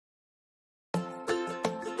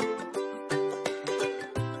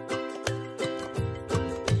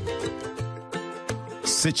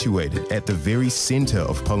Situated at the very center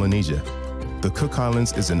of Polynesia, the Cook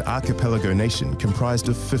Islands is an archipelago nation comprised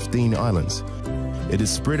of 15 islands. It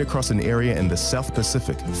is spread across an area in the South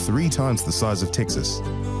Pacific 3 times the size of Texas.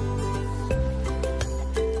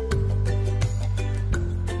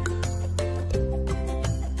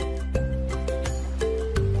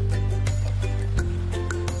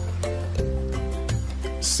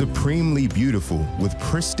 Supremely beautiful, with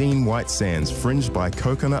pristine white sands fringed by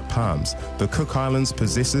coconut palms, the Cook Islands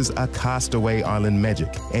possesses a castaway island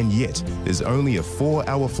magic, and yet is only a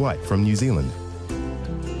 4-hour flight from New Zealand.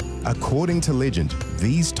 According to legend,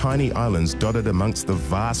 these tiny islands dotted amongst the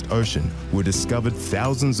vast ocean were discovered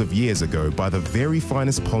thousands of years ago by the very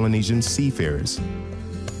finest Polynesian seafarers.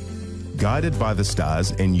 Guided by the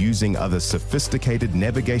stars and using other sophisticated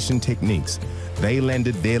navigation techniques, they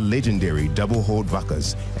landed their legendary double-hulled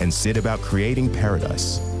vakas and set about creating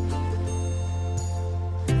paradise.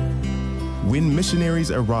 When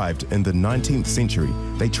missionaries arrived in the 19th century,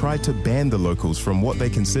 they tried to ban the locals from what they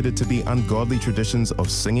considered to be ungodly traditions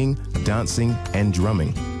of singing, dancing, and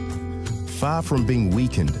drumming. Far from being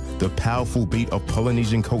weakened, the powerful beat of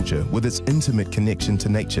Polynesian culture, with its intimate connection to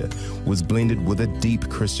nature, was blended with a deep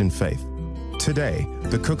Christian faith. Today,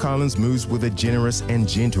 the Cook Islands moves with a generous and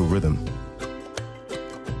gentle rhythm.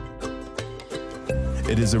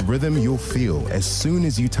 It is a rhythm you'll feel as soon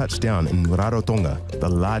as you touch down in Rarotonga, the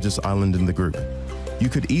largest island in the group. You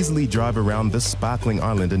could easily drive around this sparkling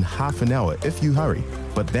island in half an hour if you hurry,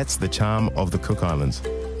 but that's the charm of the Cook Islands.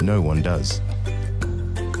 No one does.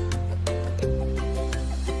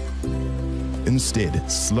 Instead,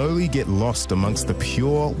 slowly get lost amongst the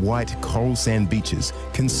pure white coral sand beaches,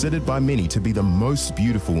 considered by many to be the most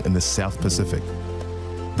beautiful in the South Pacific.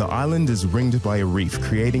 The island is ringed by a reef,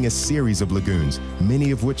 creating a series of lagoons,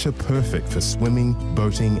 many of which are perfect for swimming,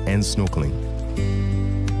 boating, and snorkeling.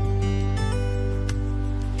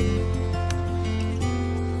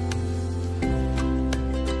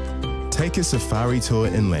 Take a safari tour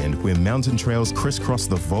inland where mountain trails crisscross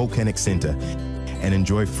the volcanic center, and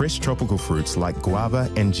enjoy fresh tropical fruits like guava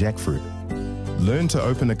and jackfruit. Learn to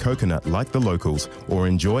open a coconut like the locals, or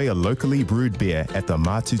enjoy a locally brewed beer at the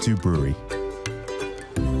Matutu Brewery.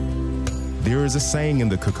 There is a saying in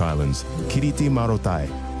the Cook Islands, kiriti marotai,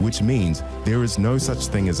 which means there is no such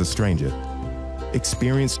thing as a stranger.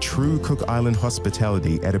 Experience true Cook Island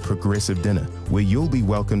hospitality at a progressive dinner, where you'll be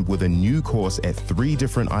welcomed with a new course at 3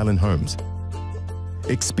 different island homes.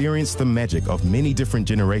 Experience the magic of many different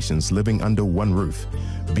generations living under one roof.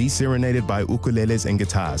 Be serenaded by ukuleles and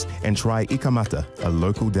guitars, and try ikamata, a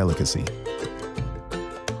local delicacy.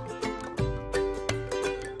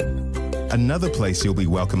 Another place you'll be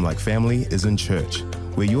welcomed like family is in church,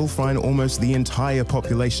 where you'll find almost the entire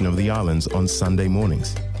population of the islands on Sunday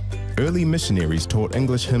mornings. Early missionaries taught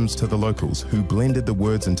English hymns to the locals, who blended the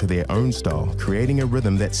words into their own style, creating a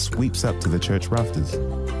rhythm that sweeps up to the church rafters.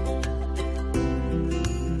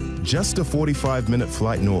 Just a 45-minute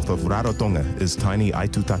flight north of Rarotonga is tiny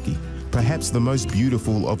Aitutaki, perhaps the most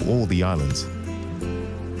beautiful of all the islands.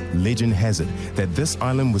 Legend has it that this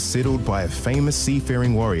island was settled by a famous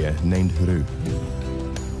seafaring warrior named Huru.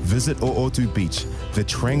 Visit O'otu Beach, the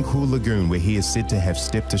tranquil lagoon where he is said to have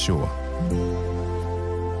stepped ashore.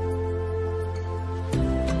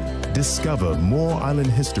 Discover more island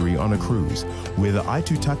history on a cruise, where the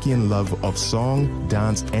Aitutakian love of song,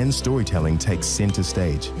 dance, and storytelling takes center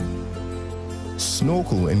stage.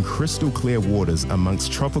 Snorkel in crystal clear waters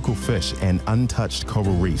amongst tropical fish and untouched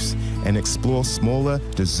coral reefs, and explore smaller,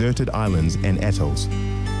 deserted islands and atolls.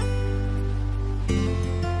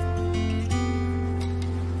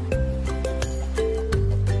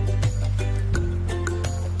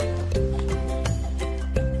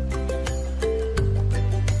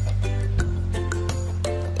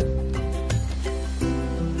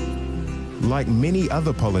 Like many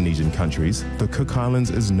other Polynesian countries, the Cook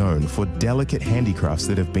Islands is known for delicate handicrafts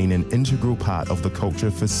that have been an integral part of the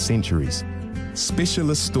culture for centuries.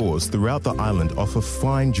 Specialist stores throughout the island offer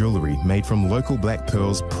fine jewelry made from local black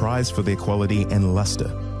pearls prized for their quality and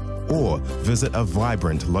luster. Or visit a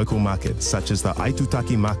vibrant local market such as the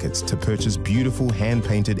Aitutaki markets to purchase beautiful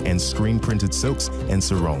hand-painted and screen-printed silks and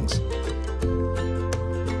sarongs.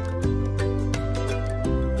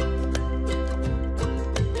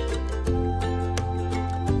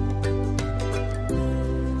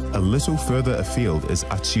 A little further afield is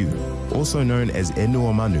Atiu, also known as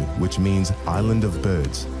Enuomanu, which means Island of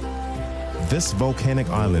Birds. This volcanic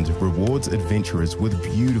island rewards adventurers with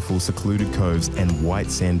beautiful secluded coves and white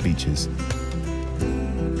sand beaches.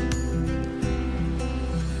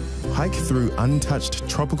 Hike through untouched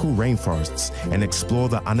tropical rainforests and explore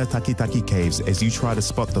the Anatakitaki caves as you try to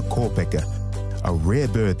spot the kōpeka, a rare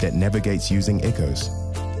bird that navigates using echoes.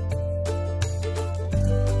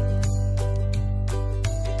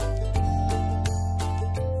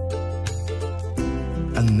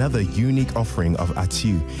 Another unique offering of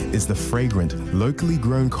Attu is the fragrant, locally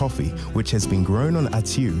grown coffee, which has been grown on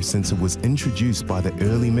Attu since it was introduced by the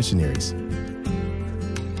early missionaries.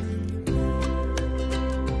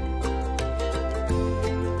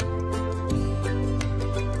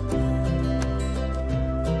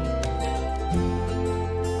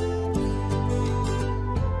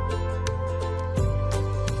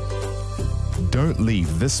 Don't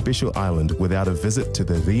leave this special island without a visit to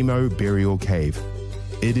the Vimo Burial Cave.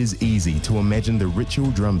 It is easy to imagine the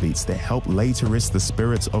ritual drumbeats that help lay to rest the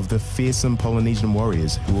spirits of the fearsome Polynesian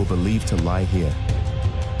warriors who are believed to lie here.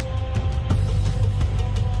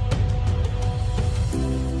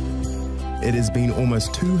 It has been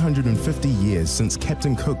almost 250 years since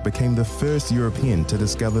Captain Cook became the first European to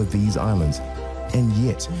discover these islands, and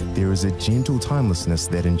yet there is a gentle timelessness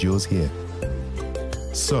that endures here.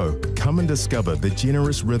 So, come and discover the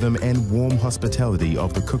generous rhythm and warm hospitality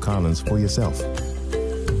of the Cook Islands for yourself.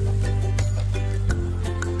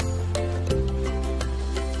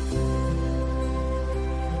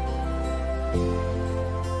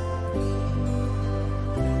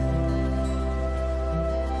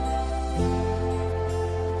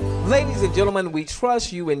 Ladies and gentlemen, we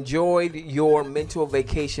trust you enjoyed your mental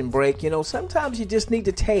vacation break. You know, sometimes you just need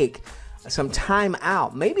to take some time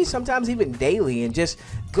out, maybe sometimes even daily, and just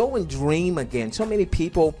go and dream again. So many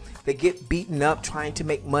people, they get beaten up trying to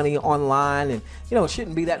make money online, and you know, it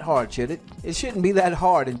shouldn't be that hard, should it? It shouldn't be that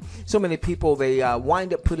hard. And so many people, they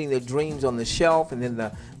wind up putting their dreams on the shelf, and then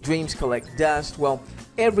the dreams collect dust. Well,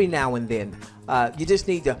 every now and then, you just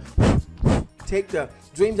need to take the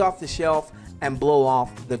dreams off the shelf and blow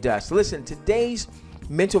off the dust. Listen, today's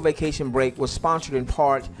mental vacation break was sponsored in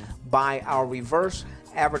part by our reverse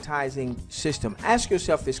advertising system. Ask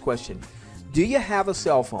yourself this question: do you have a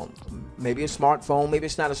cell phone? Maybe a smartphone, maybe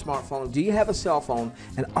it's not a smartphone. Do you have a cell phone,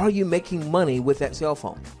 and are you making money with that cell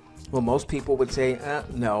phone? Well, most people would say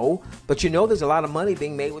no, but you know there's a lot of money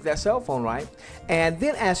being made with that cell phone, right? And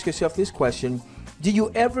then ask yourself this question: do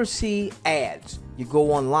you ever see ads? You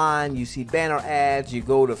go online, you see banner ads, you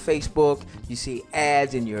go to Facebook, you see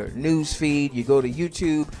ads in your news feed, you go to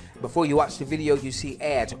YouTube, before you watch the video, you see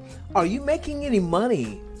ads. Are you making any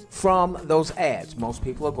money from those ads? Most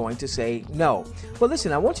people are going to say no. Well,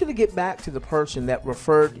 listen, I want you to get back to the person that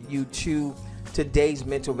referred you to today's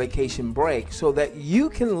mental vacation break so that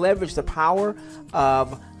you can leverage the power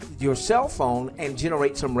of your cell phone and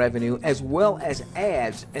generate some revenue, as well as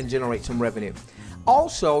ads and generate some revenue.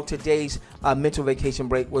 Also, today's mental vacation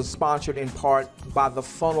break was sponsored in part by the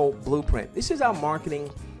Funnel Blueprint. This is our marketing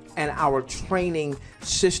and our training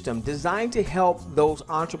system designed to help those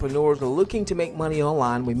entrepreneurs who are looking to make money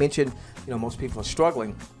online. We mentioned, you know, most people are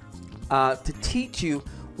struggling, to teach you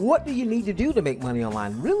what do you need to do to make money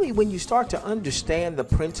online. Really, when you start to understand the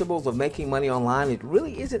principles of making money online, it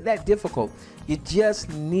really isn't that difficult. You just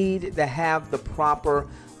need to have the proper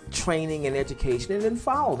training and education, and then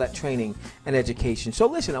follow that training and education. So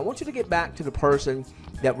listen, I want you to get back to the person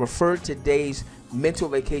that referred today's mental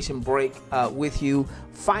vacation break with you.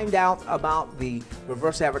 Find out about the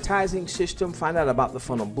reverse advertising system, find out about the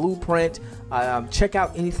Funnel Blueprint, check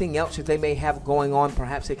out anything else that they may have going on.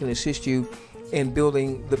 Perhaps they can assist you in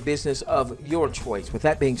building the business of your choice. With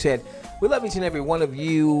that being said, we love each and every one of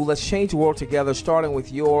you. Let's change the world together, starting with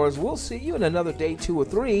yours. We'll see you in another day, 2 or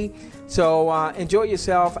 3. So enjoy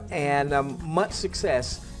yourself, and much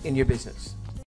success in your business.